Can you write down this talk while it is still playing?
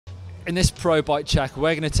In this pro bike check,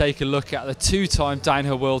 we're going to take a look at the two-time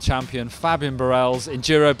downhill world champion Fabien Barel's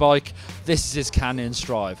enduro bike. This is his Canyon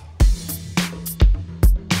Strive.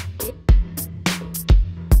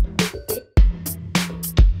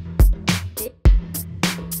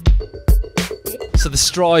 So the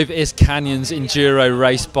Strive is Canyon's enduro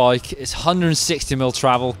race bike. It's 160mm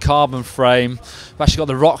travel, carbon frame. We've actually got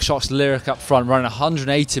the Rockshox Lyrik up front running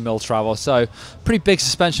 180mm travel, so pretty big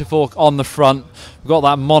suspension fork on the front. We've got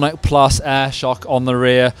that Monarch Plus air shock on the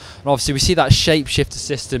rear, and obviously we see that shapeshifter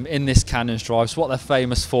system in this Canyon Strive. It's what they're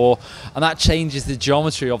famous for, and that changes the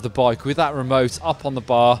geometry of the bike with that remote up on the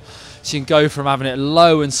bar. So you can go from having it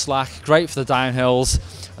low and slack, great for the downhills,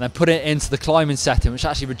 and then put it into the climbing setting, which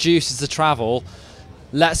actually reduces the travel,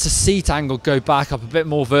 lets the seat angle go back up a bit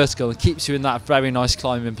more vertical and keeps you in that very nice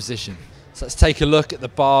climbing position. So let's take a look at the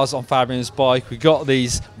bars on Fabien's bike. We've got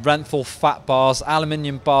these Renthal Fat bars,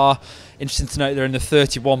 aluminium bar. Interesting to note they're in the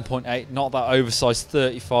 31.8, not that oversized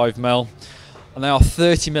 35mm. And they are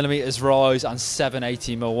 30mm rise and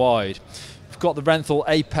 780mm wide. We've got the Renthal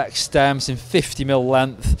Apex stems in 50mm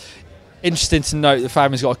length. Interesting to note that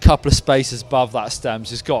Fabien's got a couple of spaces above that stem,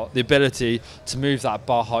 so it's got the ability to move that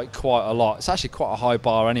bar height quite a lot. It's actually quite a high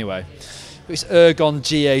bar anyway. It's Ergon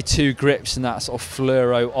GA2 grips in that sort of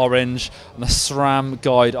fluoro orange, and the Sram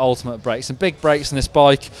Guide Ultimate brakes. Some big brakes on this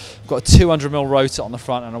bike. We've got a 200mm rotor on the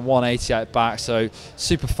front and a 188 back, so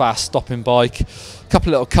super fast stopping bike. A couple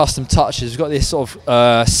of little custom touches. We've got this sort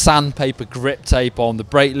of sandpaper grip tape on the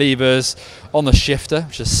brake levers, on the shifter,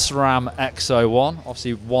 which is Sram X01,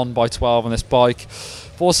 obviously 1x12 on this bike.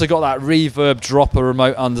 We've also got that reverb dropper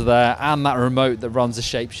remote under there, and that remote that runs the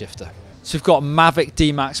shapeshifter. So we've got Mavic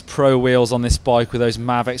Deemax Pro wheels on this bike with those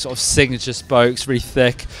Mavic sort of signature spokes, really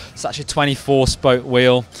thick. It's actually a 24 spoke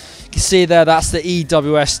wheel. You can see there, that's the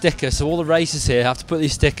EWS sticker. So all the racers here have to put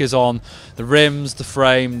these stickers on the rims, the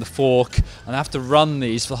frame, the fork, and they have to run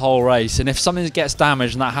these for the whole race. And if something gets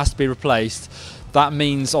damaged and that has to be replaced, that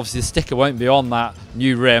means obviously the sticker won't be on that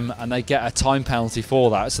new rim and they get a time penalty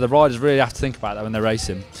for that. So the riders really have to think about that when they're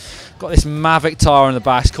racing. Got this Mavic tyre on the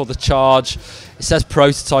back, it's called the Charge. It says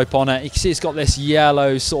prototype on it. You can see it's got this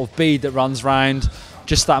yellow sort of bead that runs round,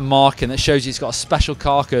 just that marking that shows you it's got a special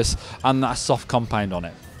carcass and that soft compound on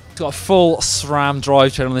it. It's got a full SRAM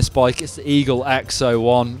drivetrain on this bike. It's the Eagle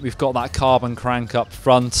X01. We've got that carbon crank up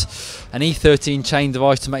front, an E13 chain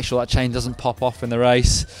device to make sure that chain doesn't pop off in the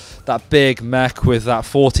race. That big mech with that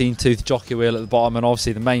 14-tooth jockey wheel at the bottom, and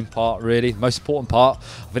obviously the main part, really, the most important part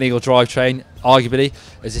of an Eagle drivetrain, arguably,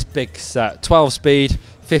 is this big set. 12-speed,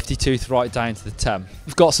 50-tooth right down to the 10.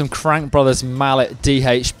 We've got some Crank Brothers Mallet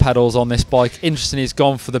DH pedals on this bike. Interestingly, he's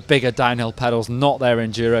gone for the bigger downhill pedals, not their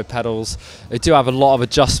enduro pedals. They do have a lot of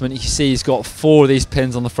adjustment. You can see he's got 4 of these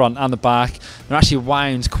pins on the front and the back. They're actually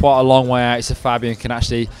wound quite a long way out, so Fabien can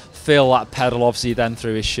actually feel that pedal obviously then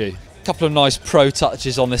through his shoe. Couple of nice pro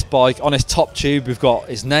touches on this bike. On his top tube we've got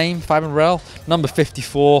his name, Fabien Barel, number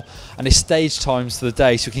 54, and his stage times for the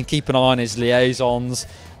day, so we can keep an eye on his liaisons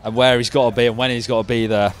and where he's got to be and when he's got to be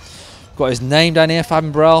there. We've got his name down here,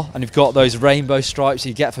 Fabien Barel, and you've got those rainbow stripes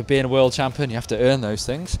you get for being a world champion. You have to earn those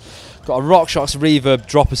things. We've got a Rockshox Reverb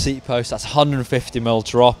dropper seat post, that's 150mm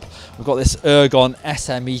drop. We've got this Ergon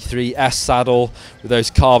SME3S saddle with those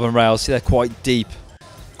carbon rails, see they're quite deep.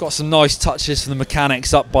 Got some nice touches from the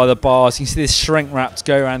mechanics up by the bars. You can see this shrink wrap to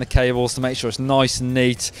go around the cables to make sure it's nice and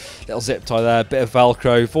neat. Little zip tie there, bit of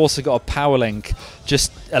Velcro. We've also got a power link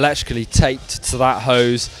just electrically taped to that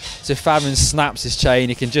hose. So if Fabien snaps his chain,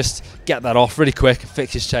 he can just get that off really quick and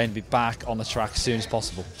fix his chain and be back on the track as soon as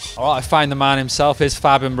possible. All right, I found the man himself. Here's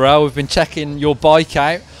Fabien Barel. We've been checking your bike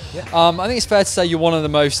out. Yeah. I think it's fair to say you're one of the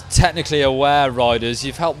most technically aware riders.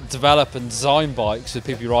 You've helped develop and design bikes with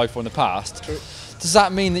people you ride for in the past. True. Does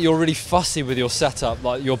that mean that you're really fussy with your setup?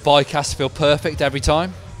 Like your bike has to feel perfect every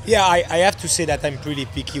time? Yeah, I have to say that I'm pretty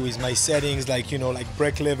picky with my settings, like, you know, like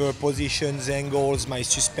brake lever positions, angles, my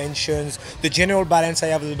suspensions. The general balance I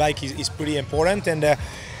have of the bike is pretty important, and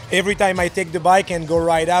every time I take the bike and go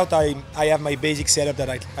ride out, I have my basic setup that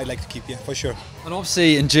I like to keep, yeah, for sure. And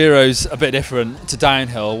obviously enduro's a bit different to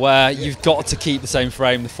downhill, where you've got to keep the same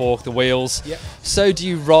frame, the fork, the wheels. Yeah. So do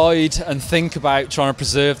you ride and think about trying to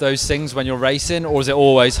preserve those things when you're racing, or is it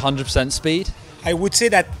always 100% speed? I would say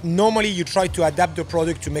that normally you try to adapt the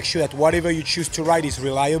product to make sure that whatever you choose to ride is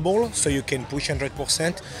reliable, so you can push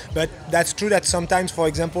 100%. But that's true that sometimes, for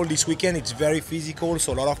example, this weekend it's very physical,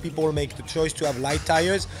 so a lot of people make the choice to have light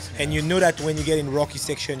tires, and you know that when you get in rocky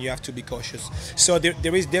section you have to be cautious. So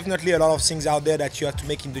there is definitely a lot of things out there that you have to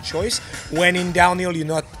make in the choice. When in downhill you're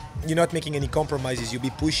not making any compromises, you'll be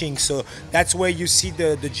pushing, so that's where you see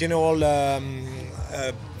the general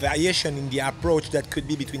variation in the approach that could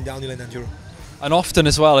be between downhill and enduro. And often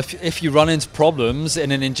as well, if you run into problems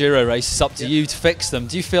in an enduro race, it's up to you to fix them.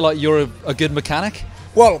 Do you feel like you're a good mechanic?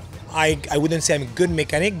 Well, I wouldn't say I'm a good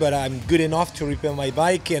mechanic, but I'm good enough to repair my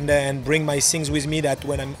bike and bring my things with me that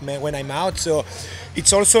when I'm out. So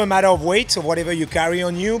it's also a matter of weight, of whatever you carry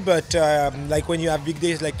on you. But like when you have big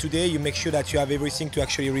days like today, you make sure that you have everything to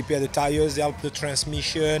actually repair the tires, help the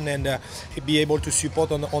transmission, and be able to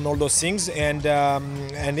support on all those things. And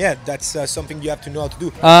yeah, that's something you have to know how to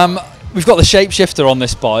do. We've got the shapeshifter on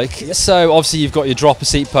this bike. Yep. So obviously you've got your dropper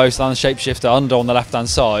seat post and the shapeshifter under on the left hand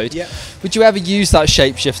side. Yep. Would you ever use that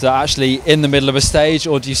shapeshifter actually in the middle of a stage,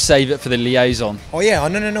 or do you save it for the liaison? Oh yeah,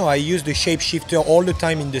 no. I use the shapeshifter all the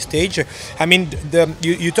time in the stage. I mean,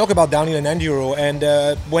 you talk about downhill and enduro,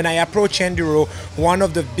 and when I approach enduro, one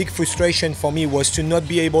of the big frustration for me was to not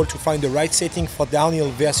be able to find the right setting for downhill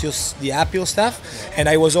versus the uphill stuff, and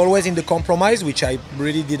I was always in the compromise, which I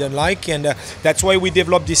really didn't like, and that's why we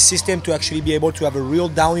developed this system to actually be able to have a real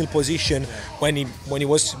downhill position when it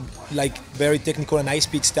was like very technical and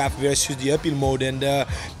high-speed stuff versus the uphill mode,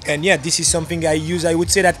 and yeah, this is something I use. I would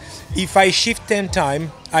say that if I shift 10 times,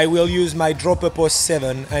 I will use my dropper post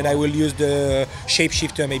 7, and I will use the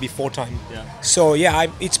shapeshifter maybe 4 times. Yeah. So yeah,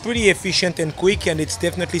 it's pretty efficient and quick, and it's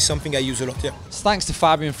definitely something I use a lot. Yeah. So thanks to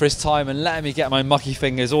Fabien for his time and letting me get my mucky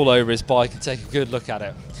fingers all over his bike and take a good look at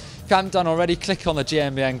it. If you haven't done already, click on the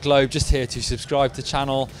GMBN globe just here to subscribe to the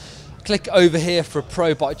channel. Click over here for a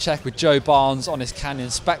pro bike check with Joe Barnes on his Canyon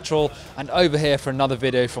Spectral, and over here for another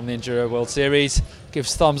video from the Enduro World Series. Give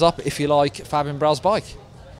us a thumbs up if you like Fabien Barel's bike.